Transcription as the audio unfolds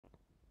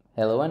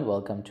Hello and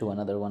welcome to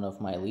another one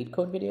of my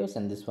Leetcode videos.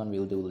 In this one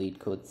we'll do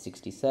Leetcode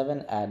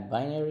 67 add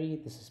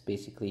binary. This is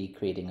basically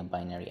creating a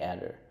binary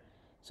adder.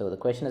 So the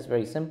question is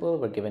very simple.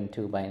 We're given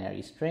two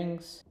binary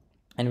strings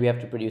and we have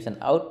to produce an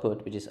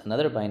output which is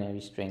another binary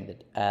string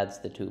that adds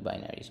the two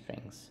binary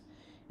strings.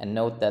 And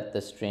note that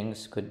the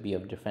strings could be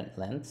of different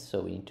lengths,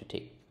 so we need to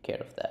take care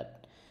of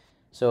that.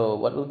 So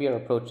what will be our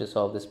approach to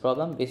solve this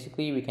problem?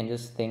 Basically we can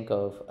just think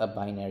of a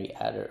binary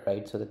adder,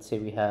 right? So let's say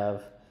we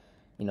have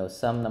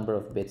some number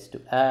of bits to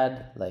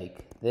add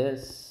like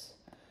this,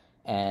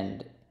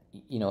 and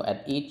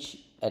at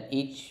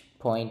each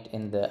point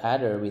in the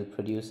adder we'll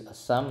produce a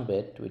sum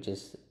bit, which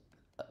is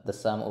the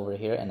sum over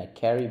here, and a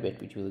carry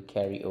bit which will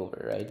carry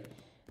over, right?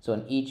 So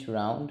in each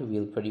round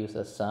we'll produce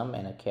a sum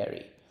and a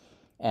carry,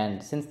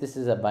 and since this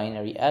is a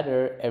binary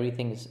adder,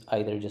 everything is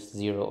either just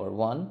 0 or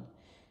 1.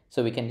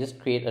 So we can just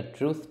create a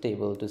truth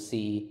table to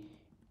see,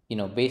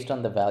 based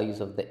on the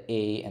values of the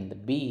a and the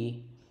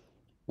b,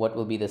 what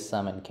will be the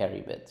sum and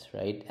carry bits,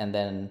 right? And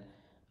then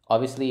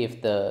obviously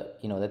if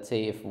let's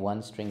say if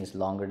one string is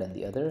longer than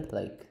the other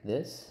like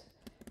this,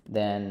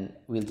 then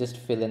we'll just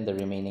fill in the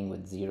remaining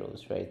with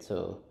zeros, right?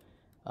 So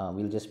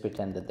we'll just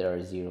pretend that there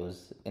are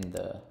zeros in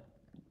the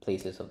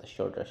places of the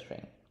shorter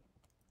string.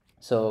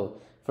 So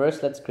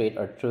first let's create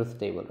our truth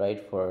table,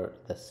 right, for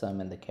the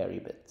sum and the carry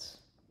bits.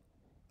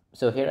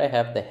 So here I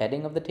have the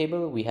heading of the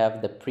table. We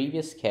have the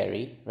previous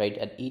carry, right?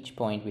 At each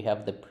point we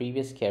have the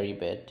previous carry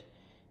bit.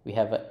 We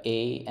have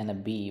a and a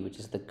b, which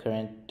is the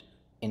current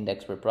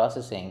index we're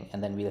processing,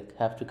 and then we'll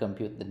have to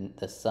compute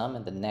the sum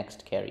and the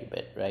next carry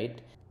bit, right?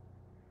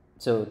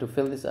 So to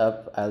fill this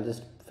up, I'll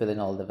just fill in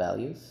all the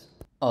values.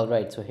 All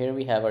right, so here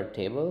we have our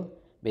table.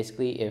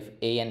 Basically, if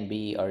a and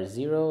b are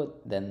 0,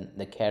 then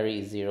the carry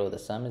is 0, the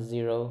sum is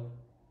 0,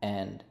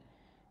 and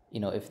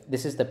if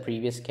this is the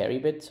previous carry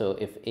bit, so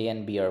if a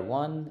and b are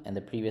 1 and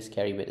the previous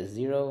carry bit is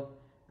 0,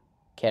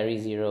 carry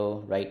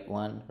 0, write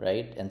 1,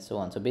 right, and so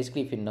on. So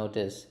basically, if you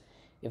notice,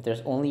 if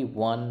there's only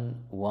one,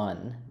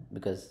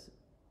 because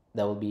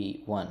that will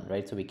be 1,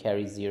 right? So we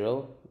carry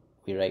 0,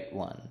 we write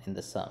 1 in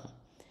the sum.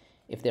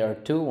 If there are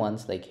two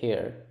ones like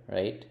here,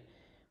 right,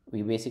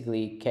 we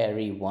basically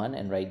carry 1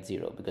 and write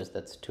 0 because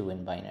that's 2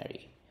 in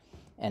binary.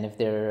 And if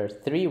there are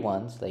three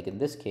ones, like in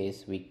this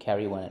case, we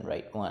carry 1 and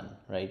write 1,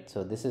 right?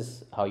 So this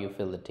is how you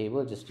fill the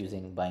table, just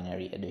using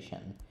binary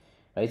addition,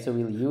 right? So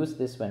we'll use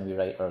this when we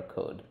write our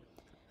code.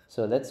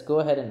 So let's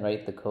go ahead and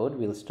write the code.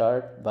 We'll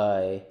start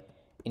by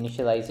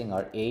initializing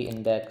our a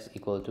index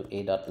equal to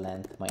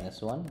a.length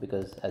minus 1,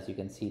 because as you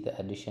can see, the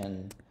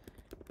addition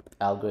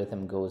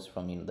algorithm goes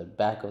from the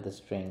back of the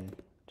string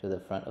to the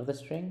front of the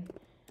string.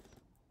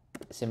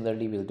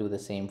 Similarly, we'll do the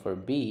same for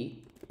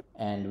b,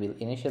 and we'll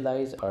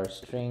initialize our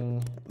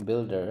string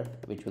builder,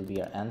 which will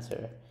be our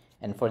answer.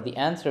 And for the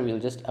answer, we'll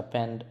just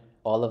append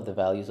all of the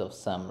values of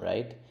sum,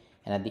 right?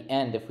 And at the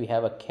end, if we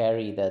have a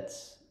carry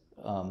that's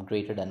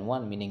greater than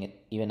 1, meaning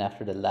even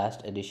after the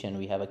last addition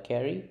we have a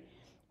carry,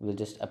 we'll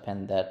just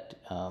append that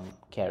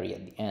carry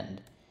at the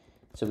end.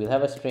 So we'll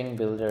have a string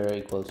builder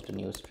equals to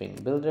new string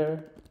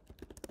builder,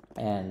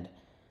 and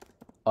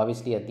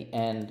obviously at the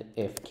end,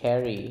 if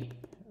carry,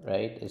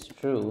 right, is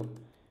true,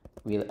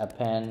 we'll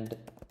append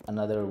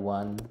another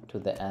 1 to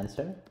the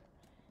answer,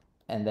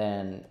 and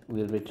then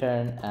we'll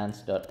return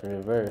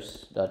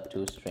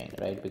ans.reverse.toString,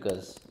 right,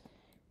 because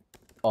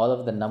all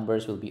of the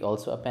numbers will be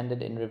also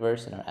appended in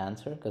reverse in our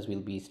answer, because we'll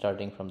be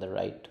starting from the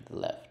right to the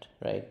left,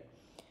 right?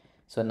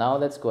 So now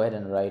let's go ahead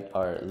and write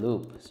our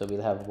loop. So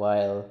we'll have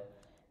while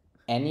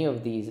any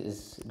of these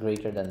is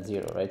greater than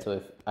 0, right? So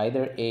if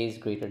either a is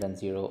greater than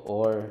 0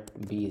 or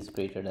b is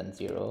greater than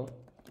 0,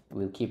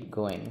 we'll keep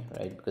going,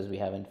 right, because we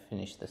haven't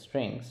finished the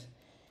strings.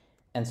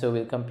 And so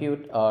we'll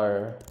compute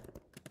our,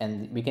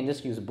 and we can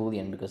just use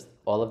Boolean because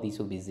all of these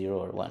will be 0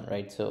 or 1,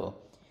 right? So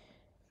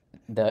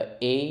the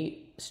a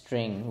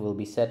string will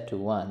be set to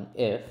 1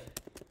 if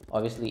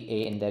obviously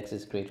a index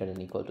is greater than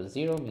or equal to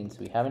 0, means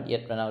we haven't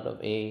yet run out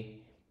of a,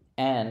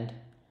 and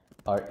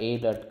our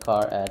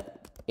a.char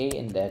at a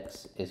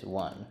index is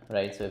 1,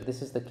 right? So if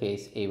this is the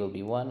case, a will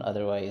be 1,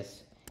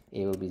 otherwise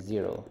a will be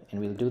 0. And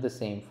we'll do the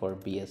same for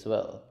b as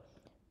well,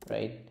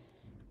 right?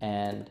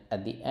 And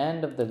at the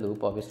end of the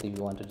loop, obviously we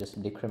want to just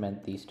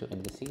decrement these two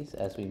indices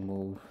as we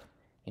move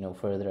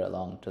further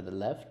along to the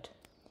left.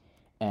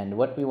 And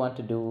what we want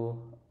to do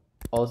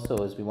also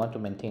is we want to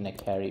maintain a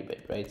carry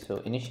bit, right? So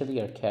initially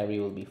our carry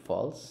will be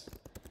false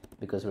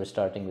because we're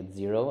starting with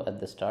 0 at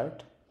the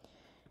start.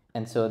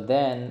 And so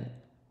then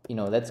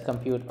let's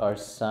compute our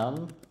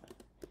sum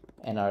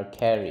and our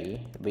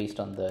carry based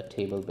on the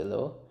table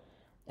below.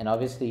 And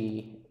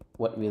obviously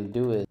what we'll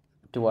do is,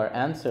 to our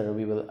answer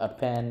we will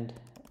append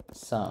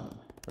sum,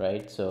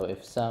 right? So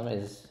if sum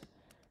is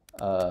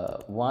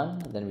 1,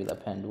 then we'll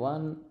append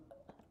 1,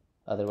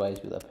 otherwise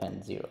we'll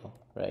append 0,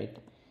 right?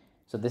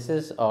 So this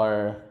is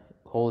our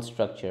whole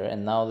structure,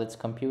 and now let's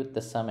compute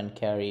the sum and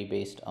carry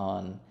based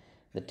on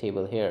the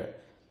table here.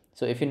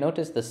 So if you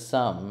notice, the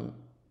sum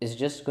is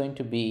just going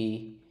to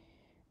be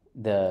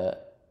the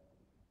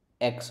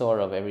XOR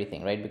of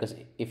everything, right? Because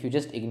if you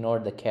just ignore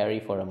the carry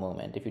for a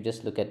moment, if you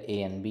just look at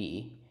A and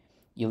B,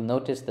 you'll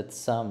notice that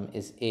sum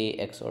is A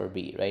XOR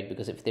B, right?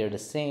 Because if they're the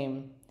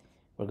same,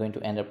 we're going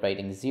to end up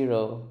writing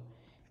 0.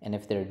 And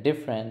if they're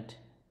different,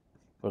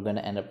 we're going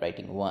to end up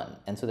writing 1.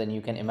 And so then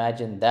you can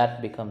imagine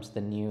that becomes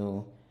the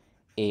new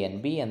A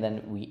and B, and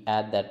then we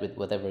add that with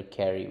whatever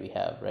carry we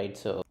have, right?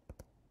 So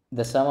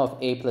the sum of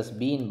A plus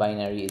B in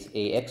binary is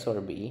A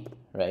XOR B,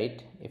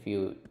 right? If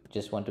you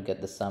just want to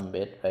get the sum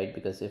bit, right?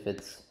 Because if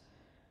it's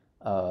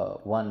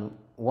 1,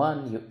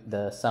 1,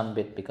 the sum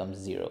bit becomes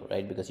 0,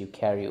 right? Because you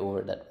carry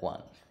over that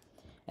 1.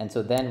 And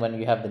so then when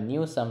you have the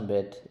new sum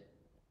bit,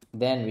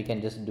 then we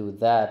can just do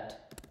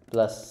that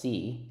plus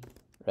C,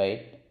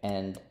 right?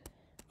 And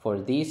for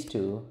these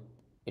two,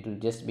 it will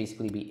just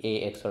basically be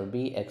A XOR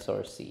B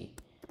XOR C,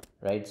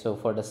 right? So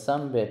for the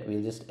sum bit,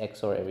 we'll just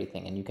XOR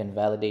everything, and you can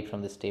validate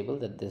from this table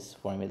that this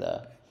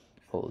formula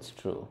holds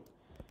true,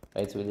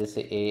 right? So we'll just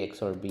say A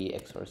XOR B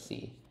XOR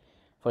C.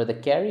 For the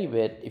carry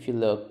bit, if you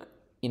look,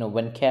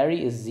 when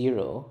carry is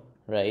 0,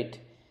 right,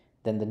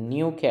 then the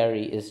new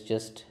carry is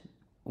just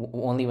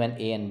only when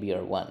A and B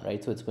are 1,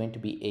 right? So it's going to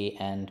be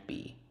A and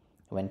B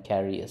when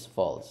carry is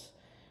false.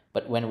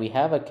 But when we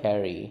have a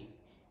carry,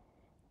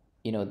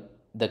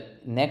 the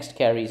next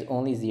carry is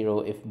only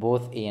 0 if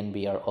both A and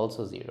B are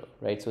also 0,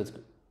 right? So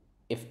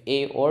if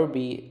A or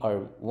B are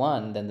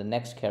 1, then the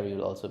next carry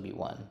will also be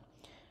 1,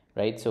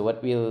 right? So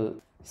what we'll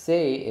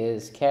say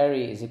is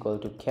carry is equal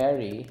to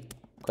carry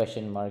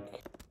question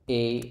mark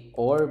A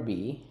or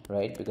B,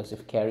 right? Because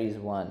if carry is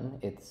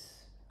 1,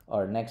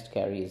 our next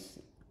carry is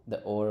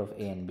the OR of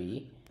A and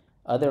B.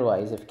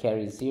 Otherwise, if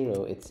carry is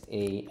 0, it's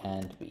A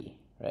and B,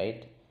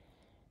 right?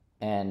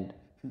 And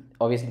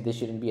obviously this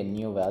shouldn't be a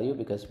new value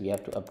because we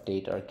have to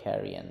update our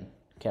carry and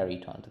carry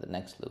it on to the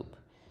next loop.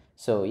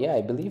 So yeah,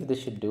 I believe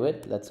this should do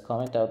it. Let's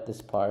comment out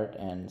this part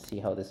and see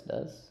how this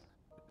does.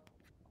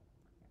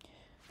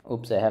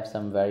 Oops, I have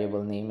some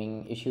variable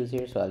naming issues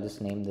here, so I'll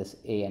just name this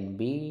A and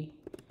B,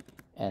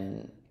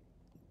 and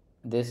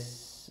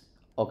this,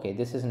 okay,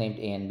 this is named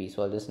A and B,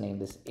 so I'll just name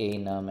this A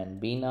num and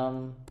B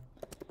num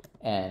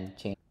and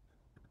change.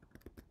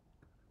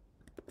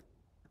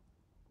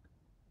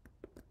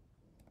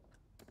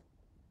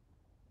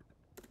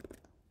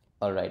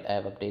 All right, I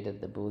have updated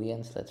the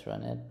booleans. Let's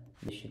run it.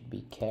 This should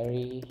be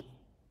carry.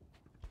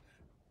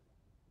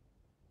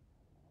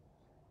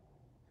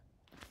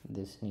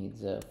 This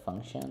needs a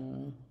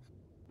function.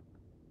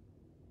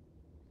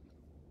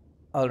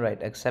 All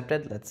right,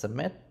 accepted. Let's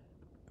submit.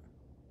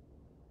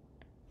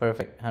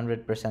 Perfect,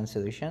 100%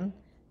 solution.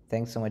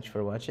 Thanks so much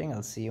for watching.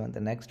 I'll see you in the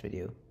next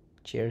video.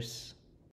 Cheers.